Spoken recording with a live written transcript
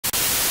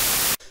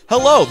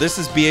Hello, this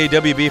is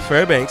BAWB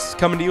Fairbanks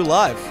coming to you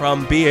live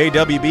from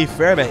BAWB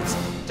Fairbanks.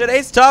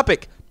 Today's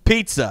topic,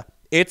 pizza.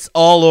 It's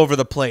all over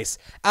the place.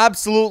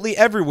 Absolutely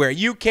everywhere.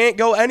 You can't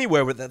go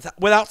anywhere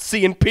without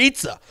seeing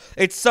pizza.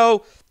 It's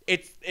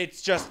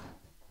just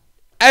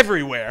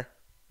everywhere.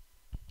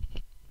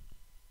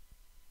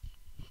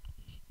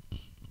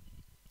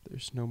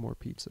 There's no more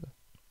pizza.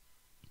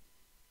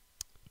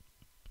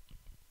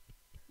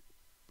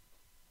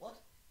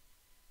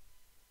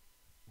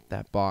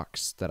 That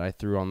box that I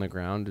threw on the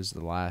ground is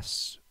the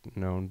last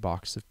known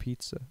box of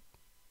pizza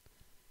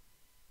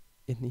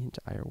in the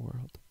entire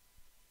world.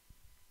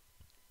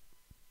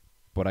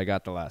 But I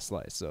got the last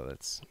slice, so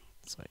it's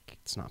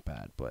not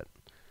bad, but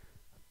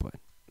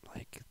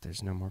like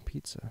there's no more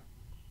pizza.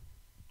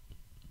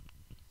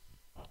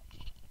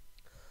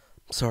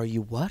 Sorry,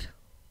 you what?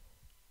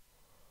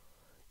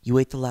 You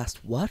ate the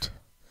last what?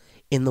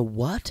 In the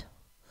what?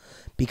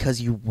 Because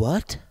you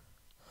what?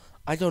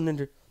 I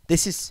don't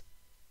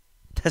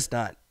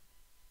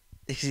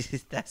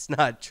That's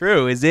not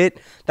true, is it?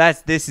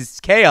 This is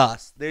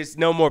chaos. There's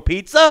no more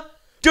pizza?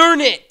 Darn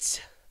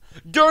it!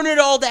 Darn it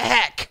all to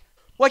heck!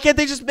 Why can't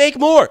they just make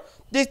more?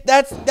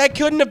 That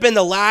couldn't have been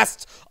the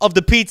last of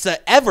the pizza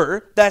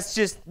ever. That's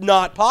just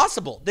not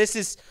possible.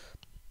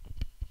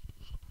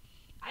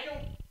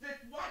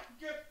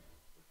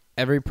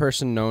 Every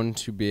person known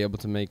to be able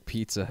to make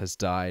pizza has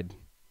died.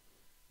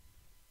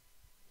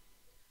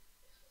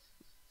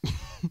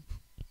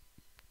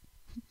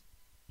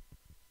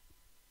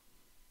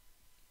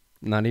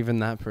 Not even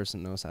that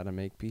person knows how to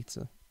make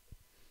pizza.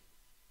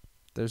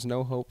 There's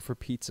no hope for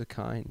pizza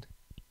kind.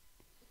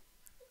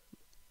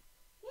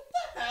 What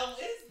the hell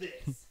is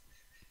this?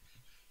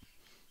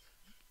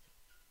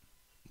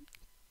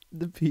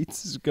 The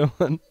pizza's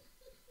gone.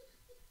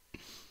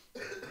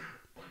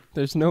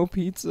 There's no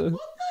pizza.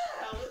 What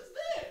the hell is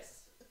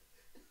this?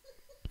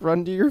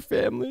 Run to your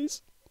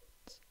families.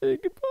 Say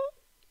goodbye.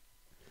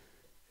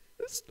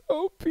 There's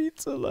no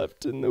pizza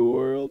left in the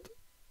world.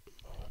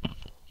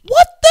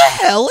 What the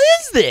hell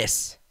is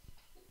this?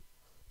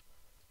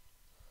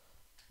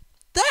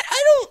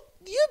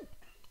 You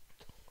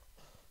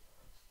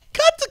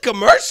cut the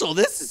commercial.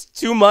 This is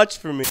too much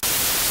for me.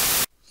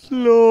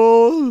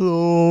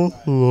 Slow.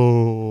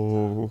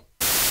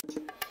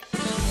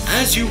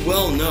 As you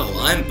well know,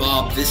 I'm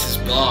Bob, this is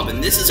Bob,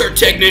 and this is our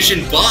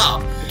technician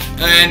Bob.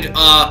 And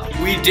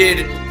we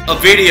did a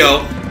video,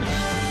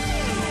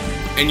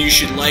 and you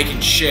should like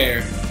and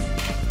share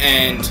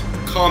and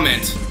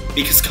comment,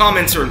 because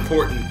comments are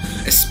important,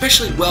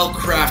 especially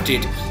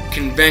well-crafted,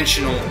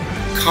 conventional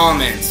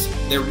comments.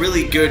 They're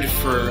really good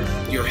for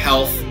your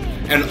health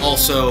and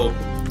also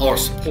our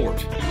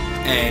support.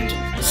 And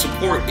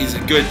support is a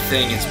good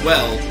thing as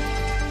well,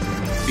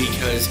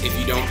 because if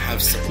you don't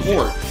have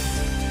support,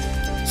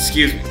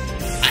 excuse me,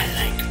 I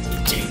like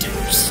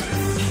potatoes,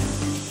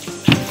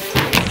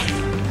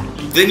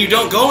 then you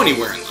don't go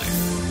anywhere in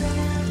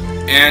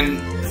life.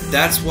 And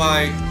that's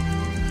why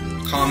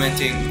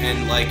commenting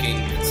and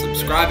liking and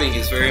subscribing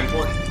is very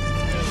important.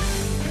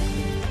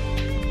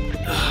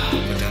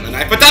 Put down the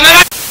knife, put down the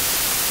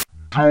knife!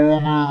 Down it all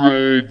the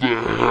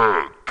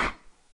heck.